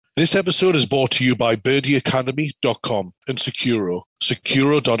This episode is brought to you by birdieacademy.com and Securo.io.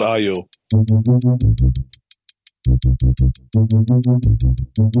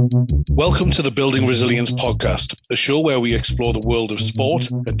 Welcome to the Building Resilience podcast, a show where we explore the world of sport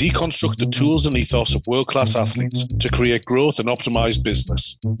and deconstruct the tools and ethos of world-class athletes to create growth and optimize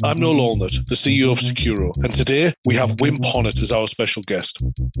business. I'm Noel Allnut, the CEO of Securo, and today we have Wim Ponnet as our special guest.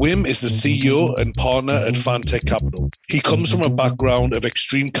 Wim is the CEO and partner at Fantech Capital. He comes from a background of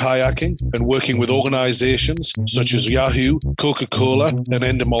extreme kayaking and working with organizations such as Yahoo, Coca-Cola, and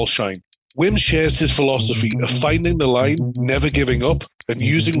Endemol Shine. Wim shares his philosophy of finding the line, never giving up, and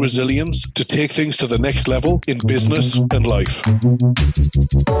using resilience to take things to the next level in business and life.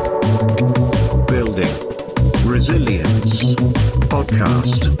 Building Resilience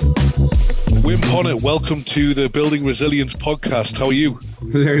Podcast. Wim Ponnet, welcome to the Building Resilience Podcast. How are you?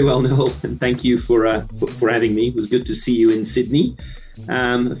 Very well, Noel, and thank you for having me. It was good to see you in Sydney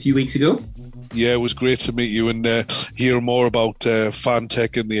a few weeks ago. Yeah, it was great to meet you and hear more about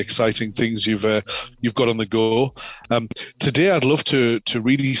Fantech and the exciting things you've got on the go. Today, I'd love to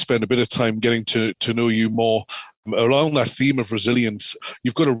really spend a bit of time getting to know you more around that theme of resilience.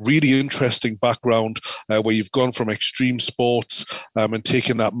 You've got a really interesting background where you've gone from extreme sports and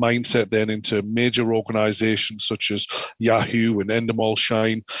taken that mindset then into major organizations such as Yahoo and Endemol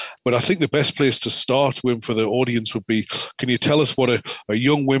Shine. But I think the best place to start, Wim, for the audience would be, can you tell us what a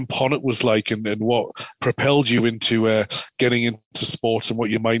young Wim Ponnet was like and what propelled you into getting into sports and what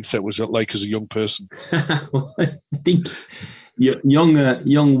your mindset was like as a young person? Well, I think young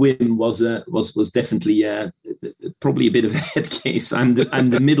Wim was definitely probably a bit of a head case. I'm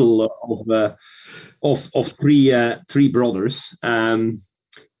the middle of three brothers.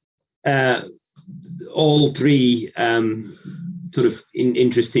 All three sort of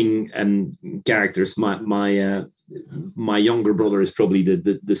interesting characters. My younger brother is probably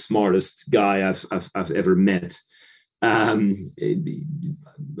the smartest guy I've ever met.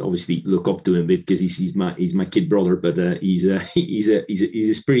 Obviously look up to him a bit because he's my kid brother, but he's a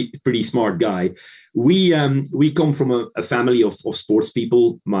pretty smart guy. We come from a family of sports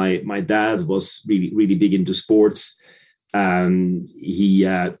people. My dad was really big into sports. He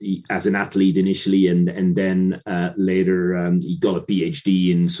as an athlete initially, and then later he got a PhD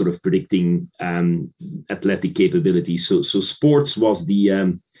in sort of predicting athletic capability. So sports was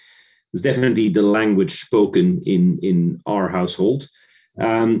definitely the language spoken in our household.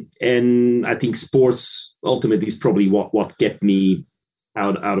 And I think sports ultimately is probably what kept me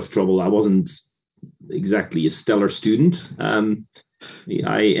out of trouble. I wasn't exactly a stellar student.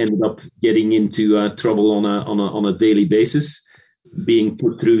 I ended up getting into trouble on a daily basis. Being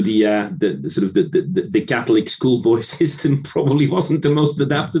put through the sort of the Catholic schoolboy system probably wasn't the most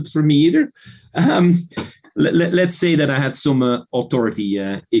adapted for me either. Let's say that I had some authority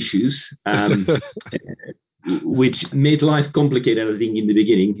issues, which made life complicated, I think, in the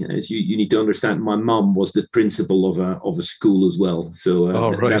beginning. As you need to understand, my mom was the principal of a school as well. So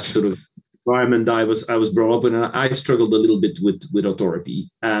right. That sort of environment I was brought up in, and I struggled a little bit with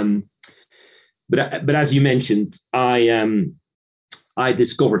authority. But as you mentioned, I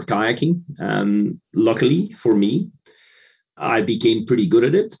discovered kayaking. Luckily for me, I became pretty good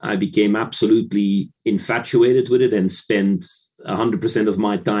at it. I became absolutely infatuated with it and spent 100% of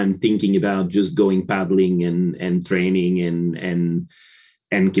my time thinking about just going paddling and training and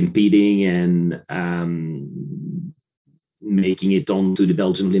competing and making it onto the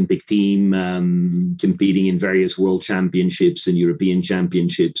Belgian Olympic team, competing in various world championships and European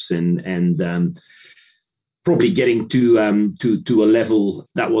championships and probably getting to a level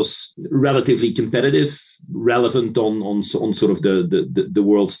that was relatively competitive, relevant on sort of the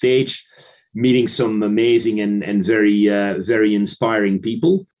world stage, meeting some amazing and very inspiring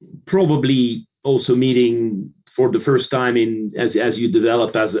people. Probably also meeting for the first time as you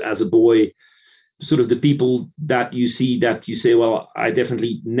develop as a boy, sort of the people that you see that you say, well, I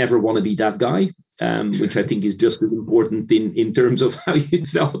definitely never want to be that guy. Which I think is just as important in terms of how you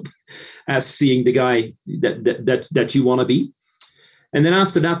develop as seeing the guy that you want to be. And then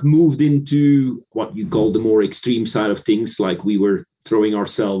after that, moved into what you call the more extreme side of things, like we were throwing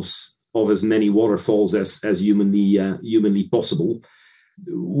ourselves off as many waterfalls as humanly possible,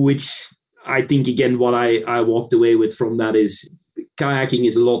 which I think, again, what I walked away with from that is kayaking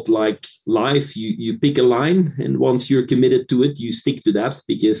is a lot like life. You pick a line, and once you're committed to it, you stick to that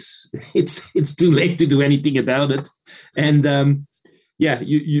because it's too late to do anything about it. And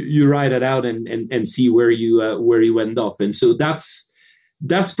you ride it out and see where you end up. And so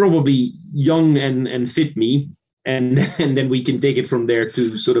that's probably young and fit me, and then we can take it from there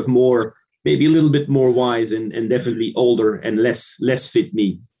to sort of more, maybe a little bit more wise and definitely older and less fit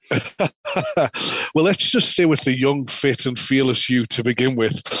me. Well, let's just stay with the young, fit, and fearless you to begin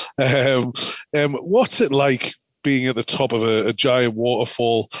with. What's it like being at the top of a giant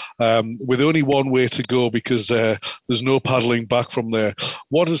waterfall with only one way to go because there's no paddling back from there?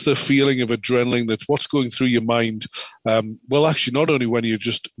 What is the feeling of adrenaline? What's going through your mind? Well, actually, not only when you're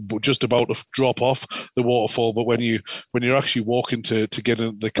just about to drop off the waterfall, but when you're actually walking to get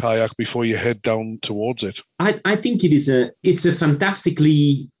in the kayak before you head down towards it. I think it's a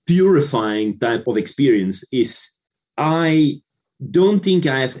fantastically purifying type of experience. I don't think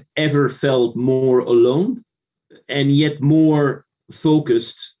I've ever felt more alone and yet more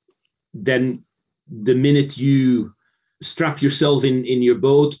focused than the minute you strap yourself in your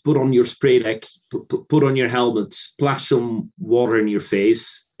boat, put on your spray deck, put on your helmet, splash some water in your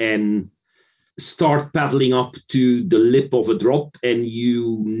face, and start paddling up to the lip of a drop, and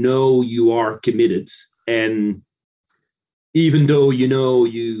you know you are committed. And even though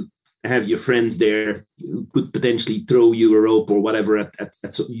you have your friends there who could potentially throw you a rope or whatever,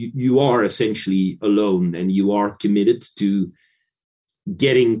 so you are essentially alone, and you are committed to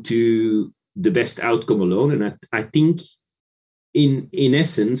getting to the best outcome alone. And I think in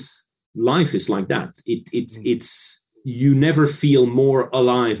essence, life is like that. It's you never feel more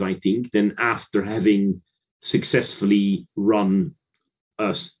alive, I think, than after having successfully run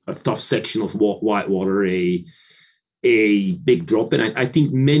a tough section of whitewater, a big drop. And I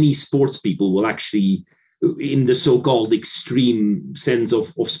think many sports people will actually, in the so-called extreme sense of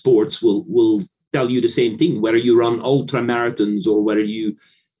sports, will tell you the same thing, whether you run ultra marathons or whether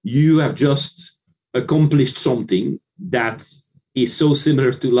you have just accomplished something that is so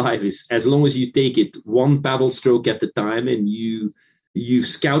similar to life. Is as long as you take it one paddle stroke at a time, and you've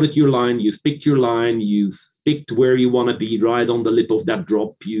scouted your line, you've picked your line, you've picked where you want to be right on the lip of that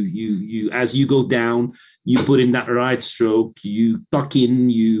drop. You as you go down, you put in that right stroke, you tuck in,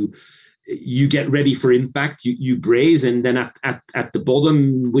 you get ready for impact, you brace, and then at the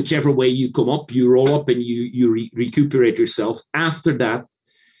bottom, whichever way you come up, you roll up and you recuperate yourself. After that,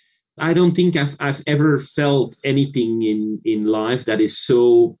 I don't think I've ever felt anything in life that is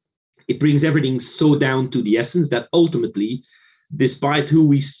so, it brings everything so down to the essence that ultimately, despite who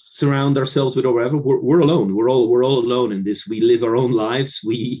we surround ourselves with or whatever, we're alone. We're all alone in this. We live our own lives.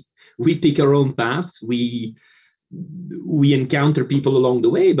 We pick our own paths. We encounter people along the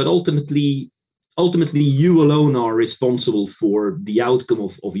way, but ultimately you alone are responsible for the outcome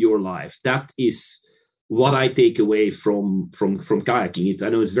of your life. That is what I take away from kayaking. I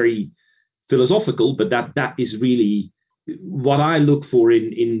know it's very philosophical, but that is really what I look for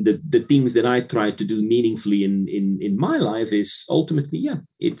in the things that I try to do meaningfully in my life. Is ultimately,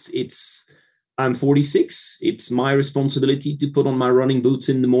 I'm 46. It's my responsibility to put on my running boots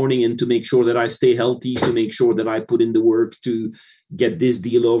in the morning and to make sure that I stay healthy, to make sure that I put in the work to get this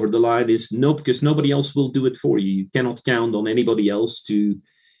deal over the line. Because nobody else will do it for you. You cannot count on anybody else to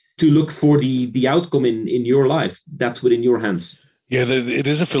look for the outcome in your life. That's within your hands. Yeah, it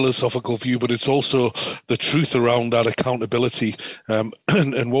is a philosophical view, but it's also the truth around that accountability.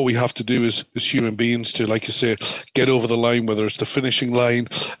 And what we have to do as human beings to, like you say, get over the line, whether it's the finishing line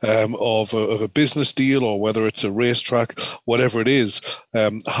of a business deal or whether it's a racetrack, whatever it is,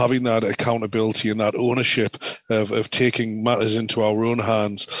 having that accountability and that ownership of taking matters into our own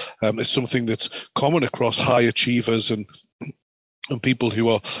hands. It's something that's common across high achievers and people who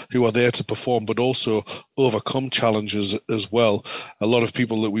are there to perform, but also overcome challenges as well. A lot of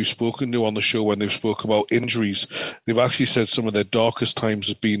people that we've spoken to on the show, when they've spoken about injuries, they've actually said some of their darkest times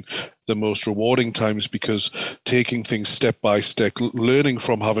have been the most rewarding times, because taking things step by step, learning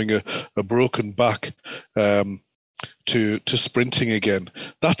from having a broken back, to sprinting again,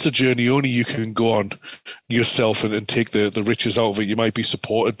 that's a journey only you can go on yourself and take the riches out of it. You might be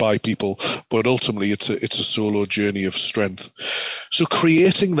supported by people, but ultimately it's a solo journey of strength. So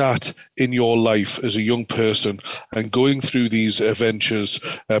creating that in your life as a young person and going through these adventures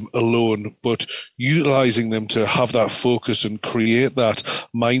alone, but utilizing them to have that focus and create that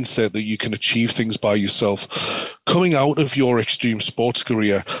mindset that you can achieve things by yourself. Coming out of your extreme sports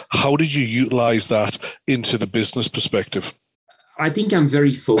career, how did you utilize that into the business perspective? I think I'm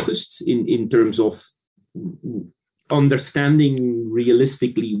very focused in terms of understanding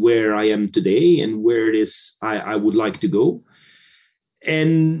realistically where I am today and where it is I would like to go.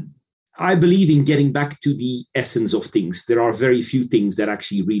 And I believe in getting back to the essence of things. There are very few things that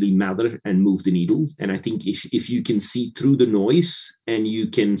actually really matter and move the needle. And I think if you can see through the noise and you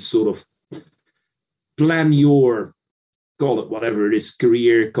can sort of plan your, call it whatever it is,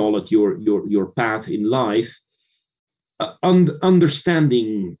 career, call it your path in life,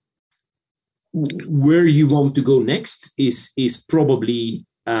 understanding where you want to go next is probably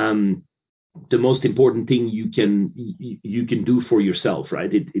the most important thing you can do for yourself,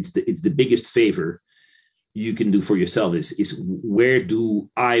 right? It's the biggest favor you can do for yourself is where do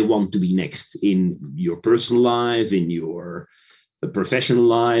I want to be next in your personal life, in your professional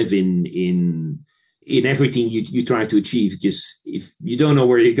life, in everything you try to achieve. Because if you don't know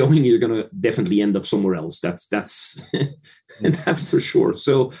where you're going, you're going to definitely end up somewhere else. That's that's for sure.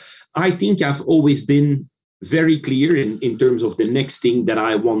 So I think I've always been very clear in terms of the next thing that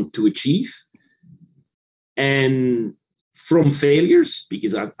I want to achieve. And from failures,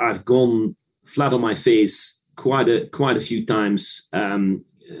 because I've gone flat on my face quite a few times,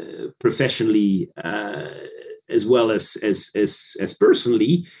 professionally, as well as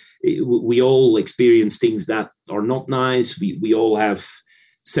personally. We all experience things that are not nice. We all have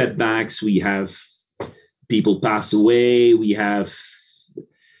setbacks. We have people pass away. We have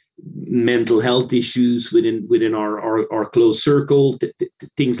mental health issues within our close circle.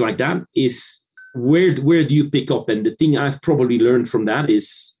 Things like that. Is where do you pick up? And the thing I've probably learned from that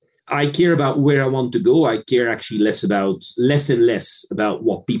is I care about where I want to go. I care actually less and less about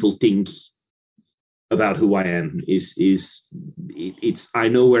what people think about who I am. It's I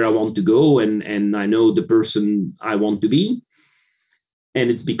know where I want to go, and I know the person I want to be. And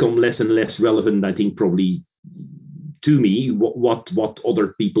it's become less and less relevant, I think, probably to me, what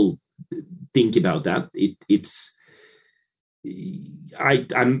other people think about that.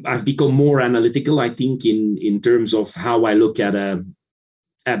 I've become more analytical, I think, in terms of how I look at a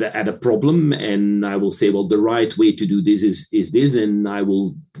problem, and I will say, well, the right way to do this is this, and I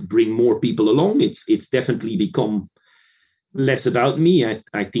will bring more people along. It's definitely become less about me.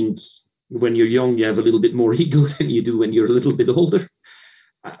 I think when you're young, you have a little bit more ego than you do when you're a little bit older.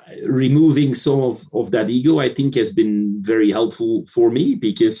 Removing some of that ego, I think, has been very helpful for me,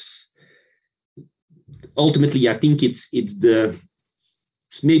 because ultimately, I think it's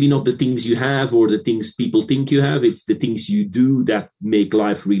maybe not the things you have or the things people think you have. It's the things you do that make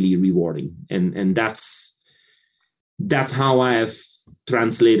life really rewarding. And that's how I have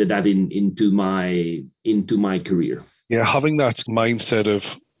translated that into my career. Yeah, having that mindset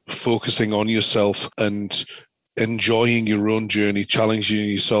of focusing on yourself and enjoying your own journey, challenging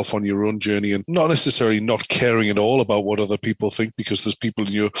yourself on your own journey, and not necessarily not caring at all about what other people think, because there's people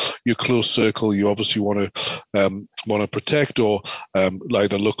in your close circle you obviously want to protect, or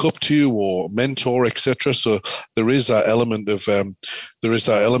either look up to or mentor, etc. So there is that element of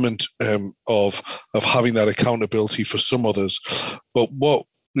of having that accountability for some others. But what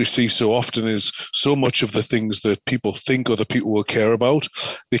we see so often is so much of the things that people think other people will care about,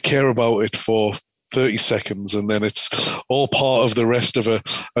 they care about it for 30 seconds, and then it's all part of the rest of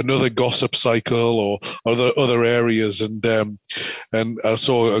another gossip cycle or other areas. And I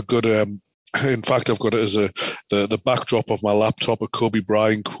saw a good in fact, I've got it as the backdrop of my laptop, a Kobe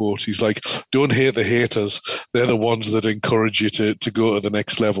Bryant quote. He's like, "Don't hate the haters; they're the ones that encourage you to go to the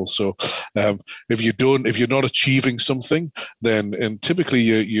next level." So, if you're not achieving something, then and typically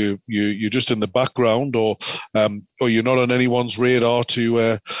you're just in the background, or you're not on anyone's radar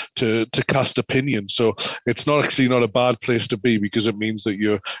to cast opinion. So it's not a bad place to be, because it means that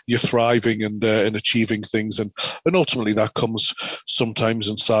you're thriving and achieving things, and ultimately that comes sometimes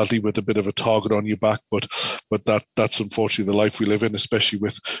and sadly with a bit of a target on your back, but that's unfortunately the life we live in, especially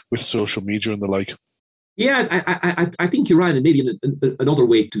with social media and the like. Yeah, I think you're right, and maybe another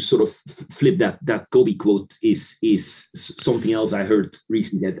way to sort of flip that Kobe quote is something else I heard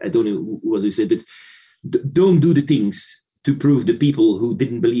recently. I don't know what he said, but don't do the things to prove the people who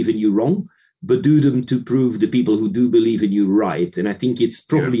didn't believe in you wrong, but do them to prove the people who do believe in you right. And I think it's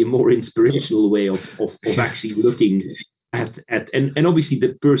probably a more inspirational way of actually looking at and obviously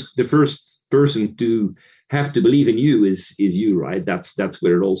the first person to have to believe in you is you, right? That's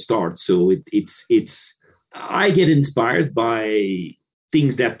where it all starts. So it's I get inspired by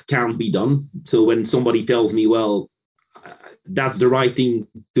things that can't be done. So when somebody tells me, well, that's the right thing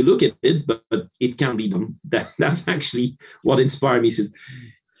to look at it, but it can be done, that's actually what inspired me. So,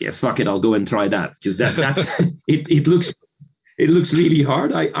 yeah, fuck it, I'll go and try that, because that's it looks really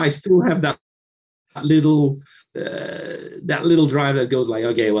hard. I still have that little drive that goes like,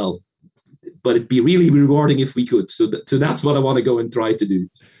 okay, well, but it'd be really rewarding if we could. So that's what I want to go and try to do.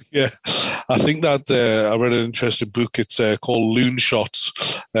 Yeah, I think that I read an interesting book. It's called Loon Shots.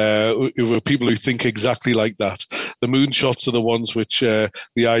 People who think exactly like that. The moon shots are the ones which the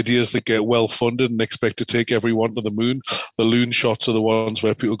ideas that get well funded and expect to take everyone to the moon. The loon shots are the ones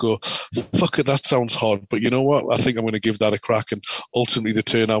where people go, fuck it, that sounds hard, but you know what? I think I'm going to give that a crack. And ultimately, they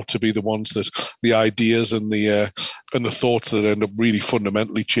turn out to be the ones that the ideas and the thoughts that end up really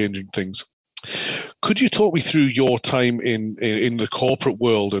fundamentally changing things. Could you talk me through your time in the corporate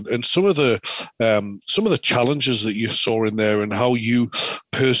world and some of the challenges that you saw in there, and how you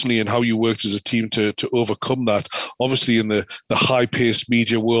personally and how you worked as a team to overcome that? Obviously, in the high-paced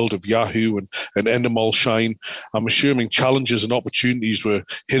media world of Yahoo and Endemol Shine, I'm assuming challenges and opportunities were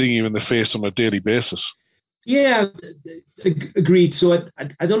hitting you in the face on a daily basis. Yeah, agreed. So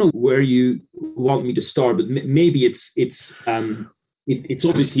I don't know where you want me to start, but maybe it's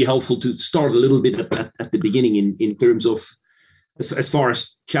obviously helpful to start a little bit at the beginning in terms of as far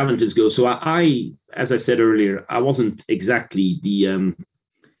as challenges go. So I, as I said earlier, I wasn't exactly the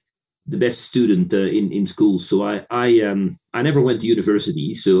best student in school. So I never went to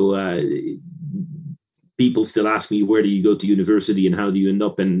university. So people still ask me, where do you go to university and how do you end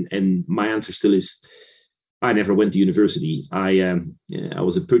up? And my answer still is, I never went to university. I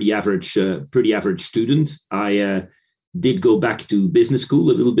was a pretty average student. I did go back to business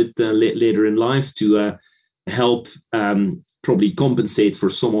school a little bit later in life to help probably compensate for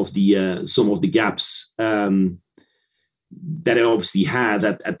some of the gaps that I obviously had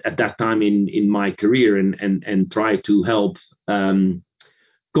at that time in my career, and try to help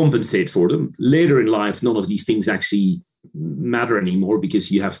compensate for them. Later in life, none of these things actually matter anymore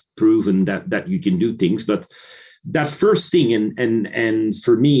because you have proven that you can do things. But that first thing, and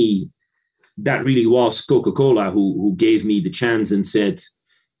for me, that really was Coca-Cola who gave me the chance and said,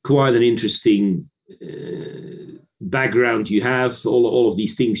 quite an interesting background you have, all of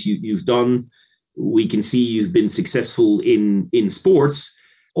these things you've done. We can see you've been successful in sports.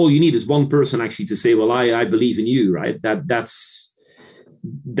 All you need is one person actually to say, well, I believe in you, right? That's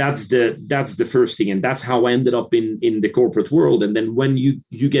the first thing, and that's how I ended up in the corporate world. And then when you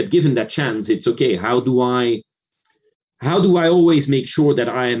get given that chance, it's okay. How do I always make sure that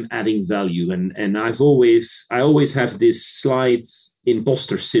I am adding value? And I always have this slight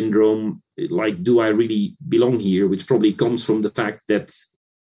imposter syndrome, like, do I really belong here? Which probably comes from the fact that,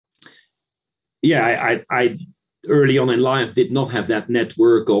 I early on in life did not have that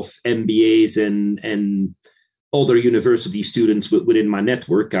network of MBAs and other university students within my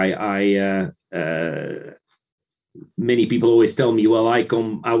network. Many people always tell me, well, I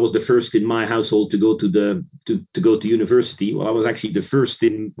was the first in my household to go to university. Well, I was actually the first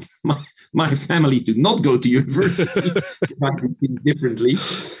in my family to not go to university. If I can think differently.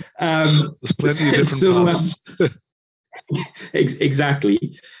 There's plenty of different paths. Exactly.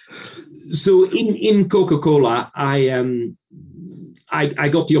 So in Coca-Cola, I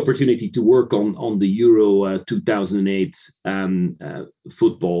got the opportunity to work on the Euro 2008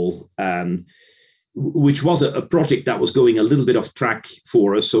 football, which was a project that was going a little bit off track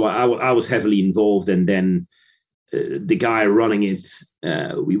for us. So I was heavily involved, and then the guy running it,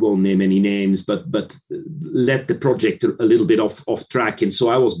 we won't name any names, but led the project a little bit off track. And so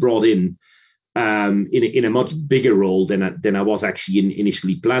I was brought in a much bigger role than I was actually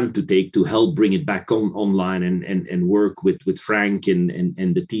initially planned to take, to help bring it back online and work with Frank and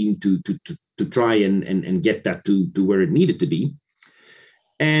the team to try and get that to where it needed to be.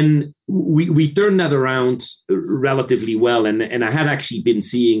 And we turned that around relatively well. And I had actually been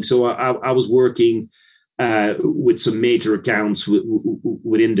seeing, so I was working with some major accounts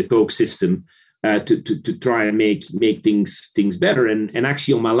within the Coke system to try and make things better. And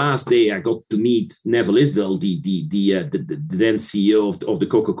actually on my last day, I got to meet Neville Isdell, the then CEO of the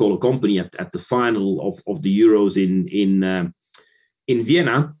Coca-Cola company at the final of the Euros in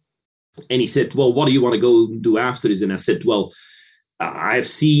Vienna. And he said, well, what do you want to go do after this? And I said, well, I've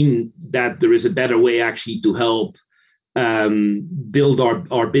seen that there is a better way actually to help build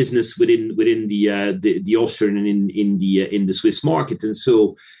our business within the Austrian and in the Swiss market. And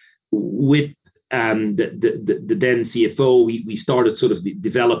so with the then CFO, we started sort of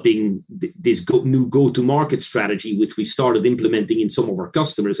developing this new go-to-market strategy, which we started implementing in some of our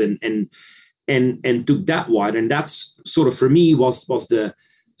customers, and took that wide. And that's sort of, for me, was the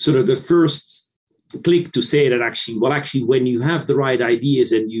sort of the first click to say that actually, when you have the right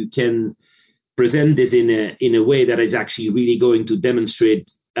ideas and you can present this in a way that is actually really going to demonstrate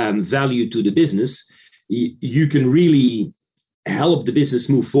value to the business, you can really help the business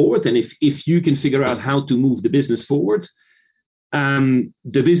move forward. And if you can figure out how to move the business forward,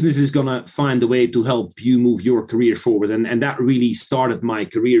 the business is going to find a way to help you move your career forward. And that really started my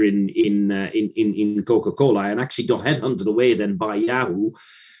career in Coca-Cola, and actually got headhunted away then by Yahoo,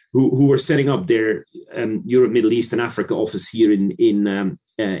 who were setting up their Europe, Middle East, and Africa office here in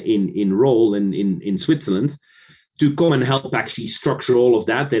Roll and in Switzerland, to come and help actually structure all of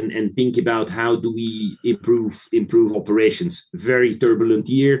that and think about how do we improve operations. Very turbulent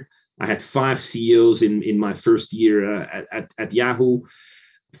year. I had 5 CEOs in my first year at Yahoo.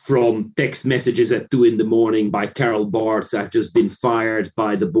 from text messages at 2 a.m. by Carol Bartz, I've just been fired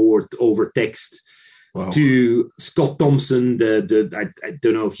by the board over text. Wow. To Scott Thompson, I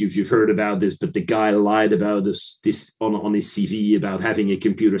don't know if you've heard about this, but the guy lied about this on his CV about having a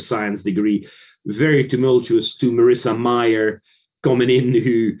computer science degree. Very tumultuous. To Marissa Mayer coming in,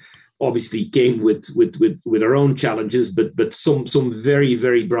 who obviously came with her own challenges, but some very,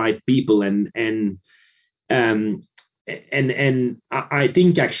 very bright people, and I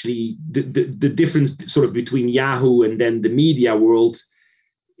think actually the difference sort of between Yahoo and then the media world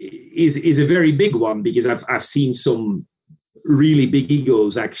is a very big one, because I've seen some really big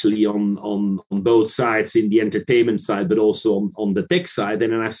egos actually on both sides, in the entertainment side, but also on the tech side.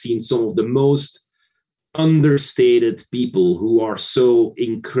 And then I've seen some of the most understated people who are so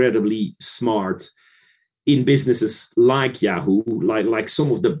incredibly smart in businesses like Yahoo, like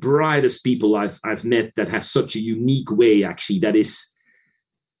some of the brightest people I've met that have such a unique way, actually, that is.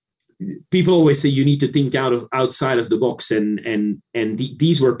 People always say you need to think outside of the box, and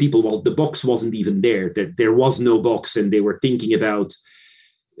these were people. Well, the box wasn't even there. That there was no box, and they were thinking about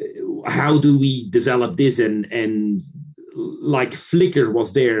how do we develop this, and like Flickr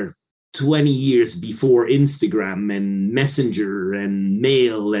was there 20 years before Instagram and Messenger and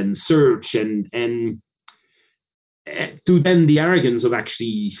mail and search, and to then the arrogance of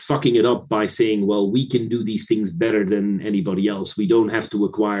actually fucking it up by saying, well, we can do these things better than anybody else. We don't have to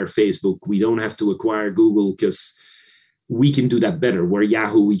acquire Facebook. We don't have to acquire Google, because we can do that better. Where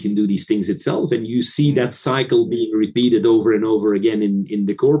Yahoo, we can do these things itself. And you see that cycle being repeated over and over again in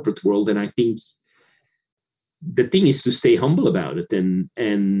the corporate world. And I think the thing is to stay humble about it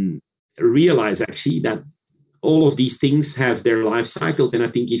and realize actually that all of these things have their life cycles. And I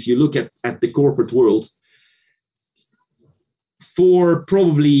think if you look at the corporate world, for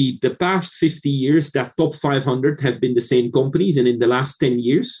probably the past 50 years, that top 500 have been the same companies. And in the last 10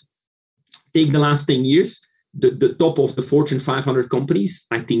 years, the top of the Fortune 500 companies,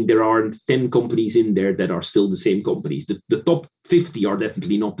 I think there are 10 companies in there that are still the same companies. The top 50 are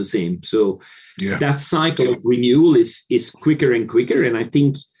definitely not the same. So that cycle of renewal is quicker and quicker. And I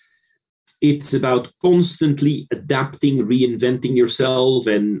think it's about constantly adapting, reinventing yourself.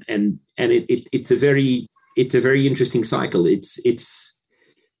 And it's a very interesting cycle. It's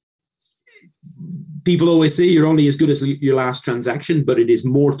people always say you're only as good as your last transaction, but it is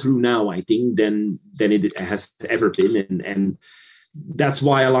more true now, I think, than it has ever been. And that's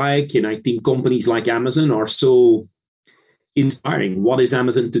why I like, and I think companies like Amazon are so inspiring. What is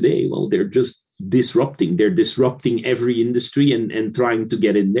Amazon today? Well, they're just disrupting. They're disrupting every industry and trying to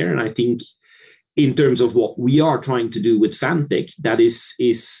get in there. And I think in terms of what we are trying to do with Fantech, that is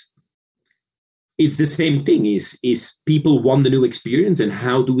it's the same thing. Is people want the new experience, and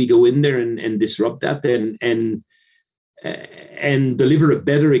how do we go in there and disrupt that and deliver a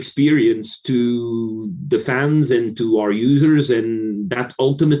better experience to the fans and to our users, and that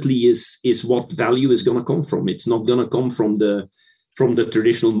ultimately is what value is going to come from. It's not going to come from the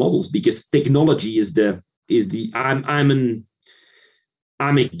traditional models, because technology is the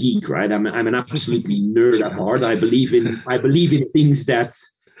I'm a geek, right? I'm an absolutely nerd at heart. I believe in things that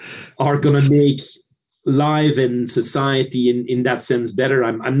are going to make life and society in that sense better.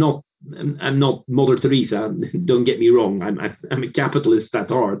 I'm not Mother Teresa. Don't get me wrong. I'm a capitalist at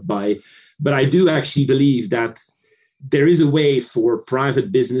heart, but I do actually believe that there is a way for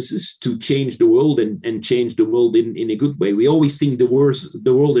private businesses to change the world and change the world in a good way. We always think the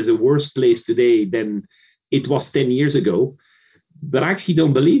world is a worse place today than it was 10 years ago, but I actually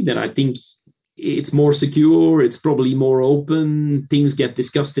don't believe that. I think it's more secure. It's probably more open. Things get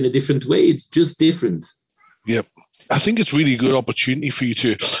discussed in a different way. It's just different. Yep. I think it's really a good opportunity for you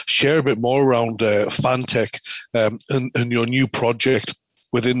to share a bit more around Fantech and your new project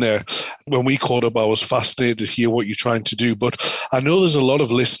within there. When we caught up, I was fascinated to hear what you're trying to do. But I know there's a lot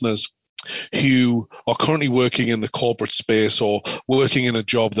of listeners who are currently working in the corporate space or working in a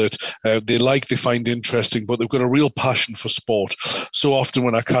job that they find interesting, but they've got a real passion for sport. So often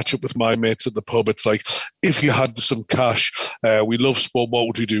when I catch up with my mates at the pub, it's like, if you had some cash, we love sport, what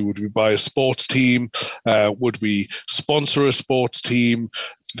would we do? Would we buy a sports team? Would we sponsor a sports team?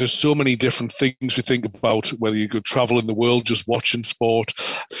 There's so many different things we think about, whether you could travel in the world just watching sport.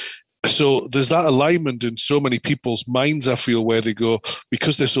 So there's that alignment in so many people's minds, I feel, where they go,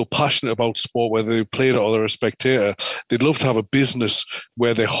 because they're so passionate about sport, whether they play it or they're a spectator, they'd love to have a business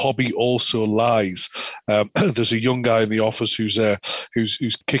where their hobby also lies. There's a young guy in the office who's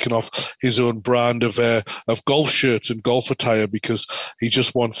kicking off his own brand of golf shirts and golf attire because he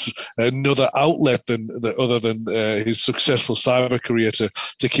just wants another outlet other than his successful cyber career to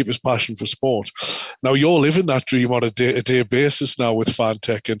keep his passion for sport. Now you're living that dream on a day-to-day basis now with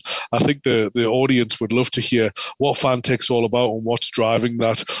Fantech, and I think the audience would love to hear what Fantech's all about and what's driving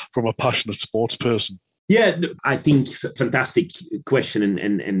that from a passionate sports person. Yeah, I think fantastic question,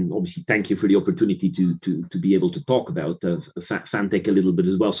 and obviously thank you for the opportunity to be able to talk about Fantech a little bit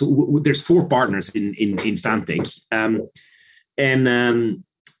as well. So there's 4 partners in Fantech, and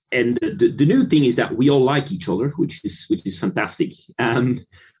the new thing is that we all like each other, which is fantastic,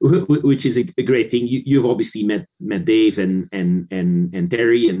 which is a great thing. You've obviously met Dave and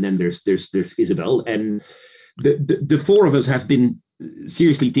Terry, and then there's Isabel, and the 4 of us have been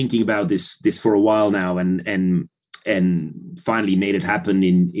seriously thinking about this for a while now, and finally made it happen.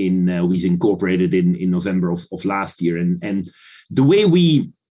 We incorporated in November of last year, and the way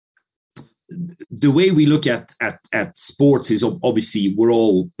we look at sports is obviously we're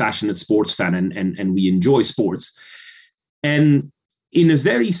all passionate sports fan and we enjoy sports. And in a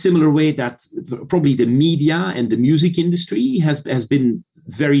very similar way that probably the media and the music industry has been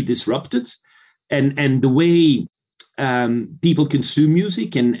very disrupted, and the way people consume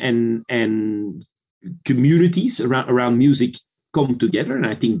music and communities around music come together. And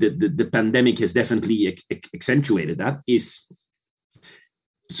I think that the pandemic has definitely accentuated that.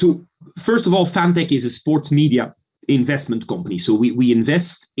 So first of all, Fantech is a sports media investment company. So we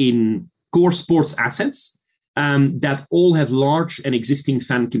invest in core sports assets that all have large and existing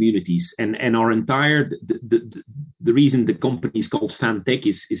fan communities. And our entire, the reason the company is called Fantech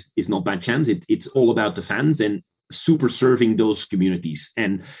is not by chance. It's all about the fans and super serving those communities.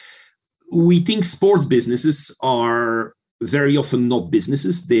 And we think sports businesses are very often not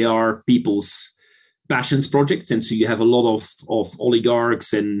businesses. They are people's passions projects. And so you have a lot of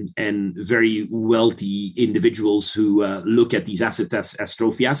oligarchs and very wealthy individuals who look at these assets as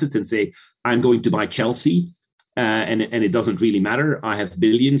trophy assets and say, I'm going to buy Chelsea. And it doesn't really matter. I have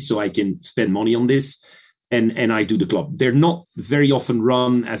billions, so I can spend money on this. And I do the club. They're not very often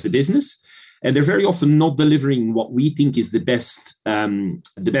run as a business. And they're very often not delivering what we think is the best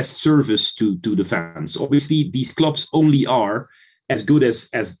service to the fans. Obviously, these clubs only are as good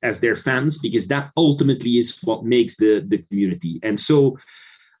as their fans, because that ultimately is what makes the community. And so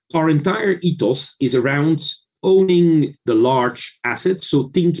our entire ethos is around owning the large assets. So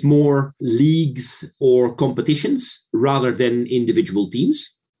think more leagues or competitions rather than individual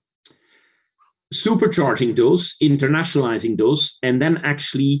teams. Supercharging those, internationalizing those, and then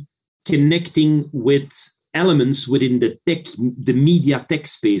actually connecting with elements within the media tech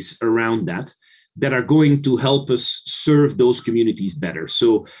space around that are going to help us serve those communities better.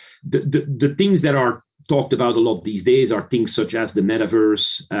 So the things that are talked about a lot these days are things such as the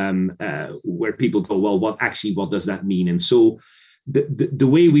metaverse, where people go, well, what does that mean? And so the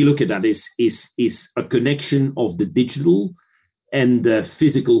way we look at that is a connection of the digital and the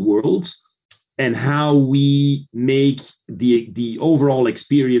physical world, and how we make the overall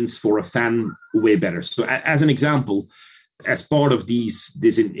experience for a fan way better. So as an example, as part of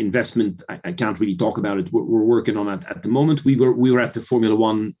this investment, I can't really talk about it. We're working on it at the moment. We were at the Formula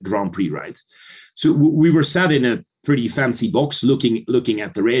One Grand Prix ride. So we were sat in a pretty fancy box looking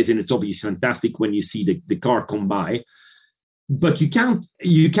at the race, and it's obviously fantastic when you see the car come by. But you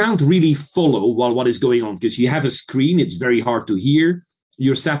can't really follow what is going on, because you have a screen. It's very hard to hear.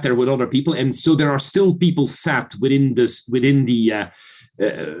 You're sat there with other people, and so there are still people sat within the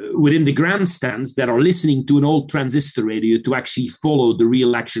grandstands that are listening to an old transistor radio to actually follow the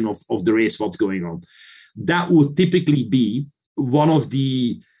real action of the race, what's going on. That would typically be one of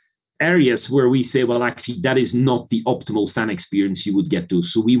the areas where we say, well, actually, that is not the optimal fan experience you would get to.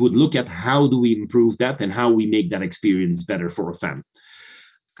 So we would look at how do we improve that and how we make that experience better for a fan.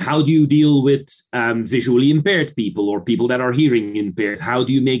 How do you deal with visually impaired people or people that are hearing impaired? How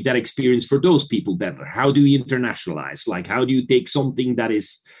do you make that experience for those people better? How do you internationalize? Like, how do you take something that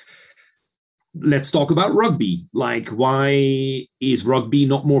is, let's talk about rugby. Like, why is rugby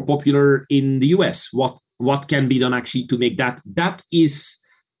not more popular in the US? What can be done actually to make that? That is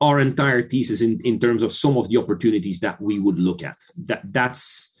our entire thesis in terms of some of the opportunities that we would look at.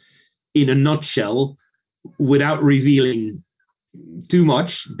 That's in a nutshell, without revealing too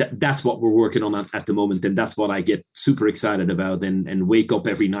much. That's what we're working on at the moment, and that's what I get super excited about and wake up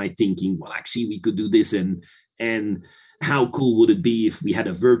every night thinking, well, actually we could do this and how cool would it be if we had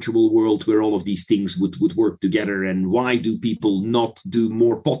a virtual world where all of these things would work together? And why do people not do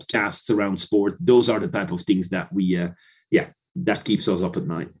more podcasts around sport? Those are the type of things that that keeps us up at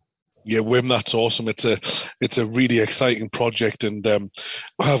night. Yeah, Wim, that's awesome. It's a really exciting project, and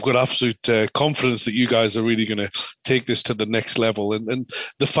I've got absolute confidence that you guys are really going to take this to the next level. And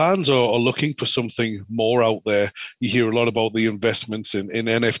the fans are looking for something more out there. You hear a lot about the investments in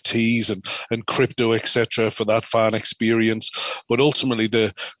NFTs and crypto, etc., for that fan experience. But ultimately,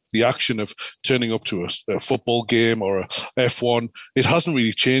 the action of turning up to a football game or a F1, it hasn't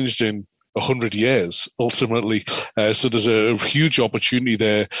really changed in 100 years ultimately, so there's a huge opportunity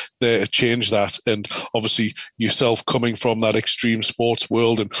there to change that. And obviously yourself coming from that extreme sports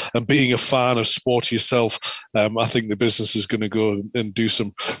world and being a fan of sports yourself, I think the business is going to go and do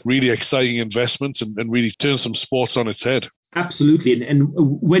some really exciting investments and really turn some sports on its head. Absolutely. And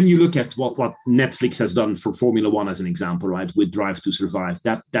when you look at what Netflix has done for Formula One as an example, right, with Drive to Survive,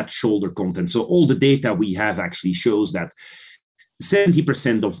 that shoulder content, so all the data we have actually shows that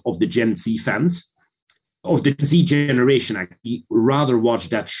 70% of the Gen Z fans, of the Z generation, actually rather watch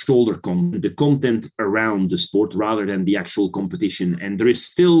that shoulder content, the content around the sport, rather than the actual competition. And there is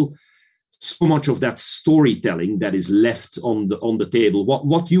still so much of that storytelling that is left on the table.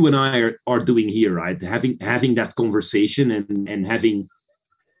 What you and I are doing here, right? Having that conversation and having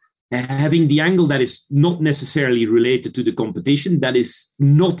the angle that is not necessarily related to the competition, that is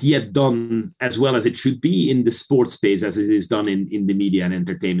not yet done as well as it should be in the sports space as it is done in the media and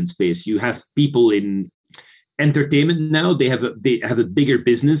entertainment space. You have people in entertainment now, they have a bigger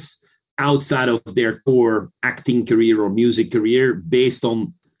business outside of their core acting career or music career based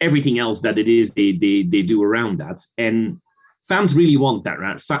on everything else that it is they do around that. And fans really want that,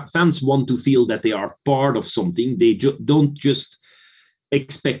 right? Fans want to feel that they are part of something. They don't just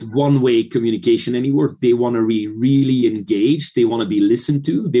expect one-way communication anymore. They want to be really engaged. They want to be listened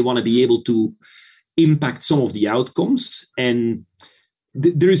to. They want to be able to impact some of the outcomes. And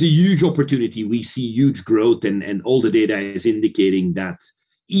there is a huge opportunity. We see huge growth, and all the data is indicating that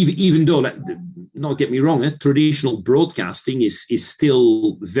even though, not get me wrong, traditional broadcasting is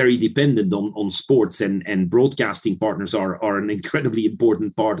still very dependent on sports, and broadcasting partners are an incredibly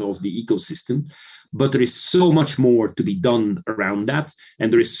important part of the ecosystem. But there is so much more to be done around that,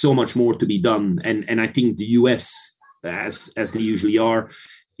 and there is so much more to be done. And I think the US, as they usually are,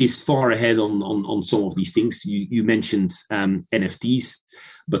 is far ahead on some of these things. You mentioned NFTs,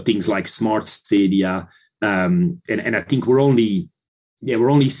 but things like smart stadia, and I think we're only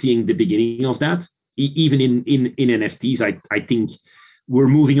seeing the beginning of that. Even in NFTs, I think we're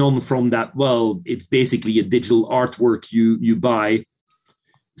moving on from that. Well, it's basically a digital artwork you buy.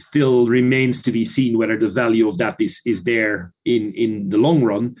 Still remains to be seen whether the value of that is there in the long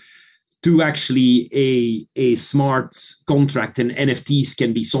run, to actually a smart contract. And NFTs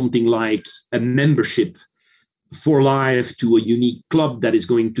can be something like a membership for life to a unique club that is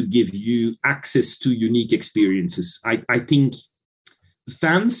going to give you access to unique experiences. I think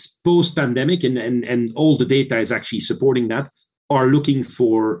fans post-pandemic, and all the data is actually supporting that, are looking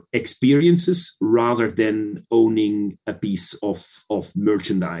for experiences rather than owning a piece of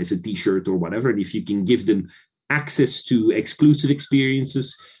merchandise, a t-shirt or whatever. And if you can give them access to exclusive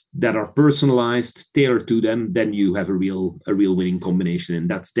experiences that are personalized, tailored to them, then you have a real winning combination. And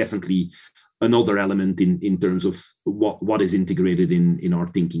that's definitely another element in terms of what is integrated in our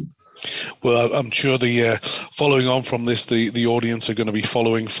thinking. Well, I'm sure the following on from this, the audience are going to be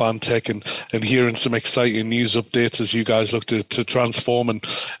following Fantech and hearing some exciting news updates as you guys look to transform and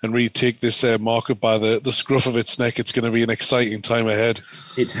really take this market by the scruff of its neck. It's going to be an exciting time ahead.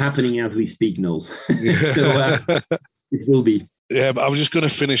 It's happening as we speak, Noel. So it will be. I was just going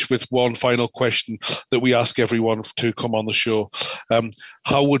to finish with one final question that we ask everyone to come on the show.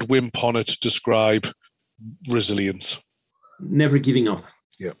 How would Wim Ponnet describe resilience? Never giving up.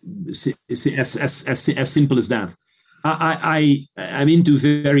 Yeah, as simple as that. I'm into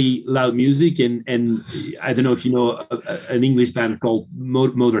very loud music, and I don't know if you know an English band called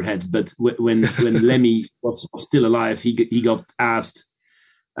Motorhead, but when Lemmy was still alive, he got asked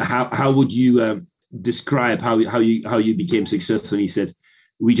how would you describe how you became successful, and he said,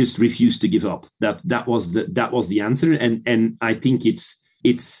 we just refused to give up. That was the answer, and I think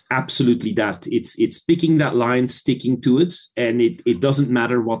it's absolutely that. It's picking that line, sticking to it, and it doesn't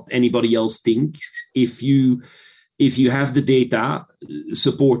matter what anybody else thinks. If you have the data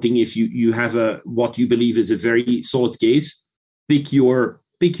supporting, if you have what you believe is a very solid case, pick your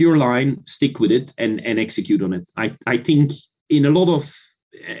line, stick with it, and execute on it. I think in a lot of,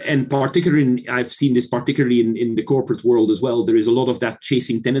 and particularly I've seen this particularly in the corporate world as well, there is a lot of that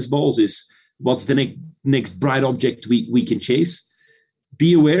chasing tennis balls is what's the next bright object we can chase.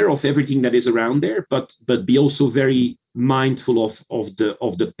 Be aware of everything that is around there, but be also very mindful of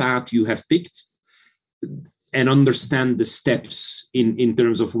the path you have picked, and understand the steps in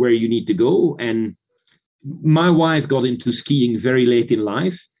terms of where you need to go. And my wife got into skiing very late in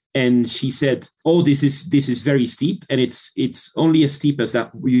life, and she said, "Oh, this is very steep, and it's only as steep as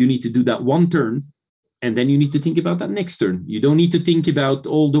that. You need to do that one turn, and then you need to think about that next turn. You don't need to think about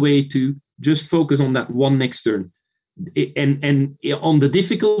all the way to just focus on that one next turn." And on the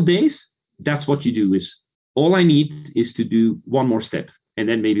difficult days, that's what you do. Is all I need is to do one more step, and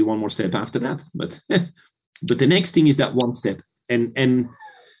then maybe one more step after that. But the next thing is that one step. And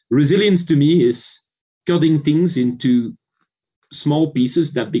resilience to me is cutting things into small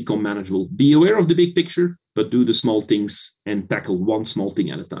pieces that become manageable. Be aware of the big picture, but do the small things and tackle one small thing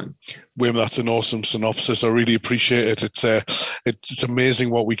at a time. Wim, that's an awesome synopsis. I really appreciate it. It's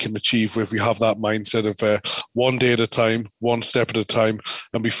amazing what we can achieve if we have that mindset of one day at a time, one step at a time,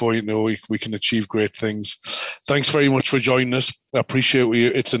 and before you know, we can achieve great things. Thanks very much for joining us. I appreciate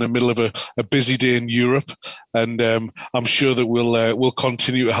it's in the middle of a busy day in Europe, and I'm sure that we'll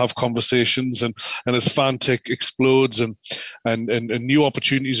continue to have conversations, and as FanTech explodes and new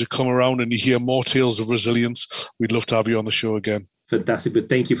opportunities have come around, and you hear more tales of resilience, we'd love to have you on the show again. Fantastic, but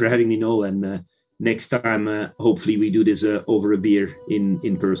thank you for having me, Noel, and next time hopefully we do this over a beer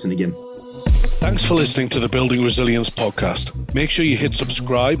in person again. Thanks for listening to the Building Resilience podcast. Make sure you hit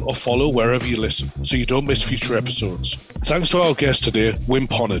subscribe or follow wherever you listen so you don't miss future episodes. Thanks to our guest today, Wim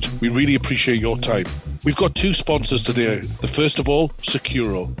Ponnet. We really appreciate your time. We've got 2 sponsors today. The first of all,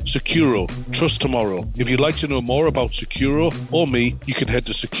 Securo. Securo, trust tomorrow. If you'd like to know more about Securo or me, you can head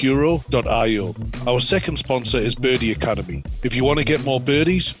to securo.io. Our second sponsor is Birdie Academy. If you want to get more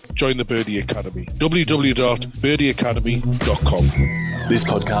birdies, join the Birdie Academy. www.birdieacademy.com. This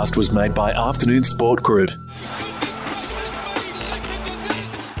podcast was made by Afternoon Sport Group.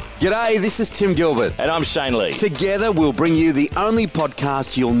 G'day, this is Tim Gilbert. And I'm Shane Lee. Together, we'll bring you the only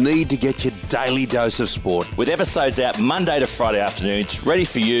podcast you'll need to get your daily dose of sport. With episodes out Monday to Friday afternoons, ready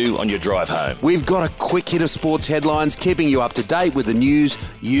for you on your drive home. We've got a quick hit of sports headlines, keeping you up to date with the news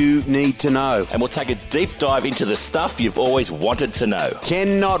you need to know. And we'll take a deep dive into the stuff you've always wanted to know.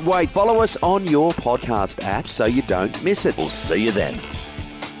 Cannot wait. Follow us on your podcast app so you don't miss it. We'll see you then.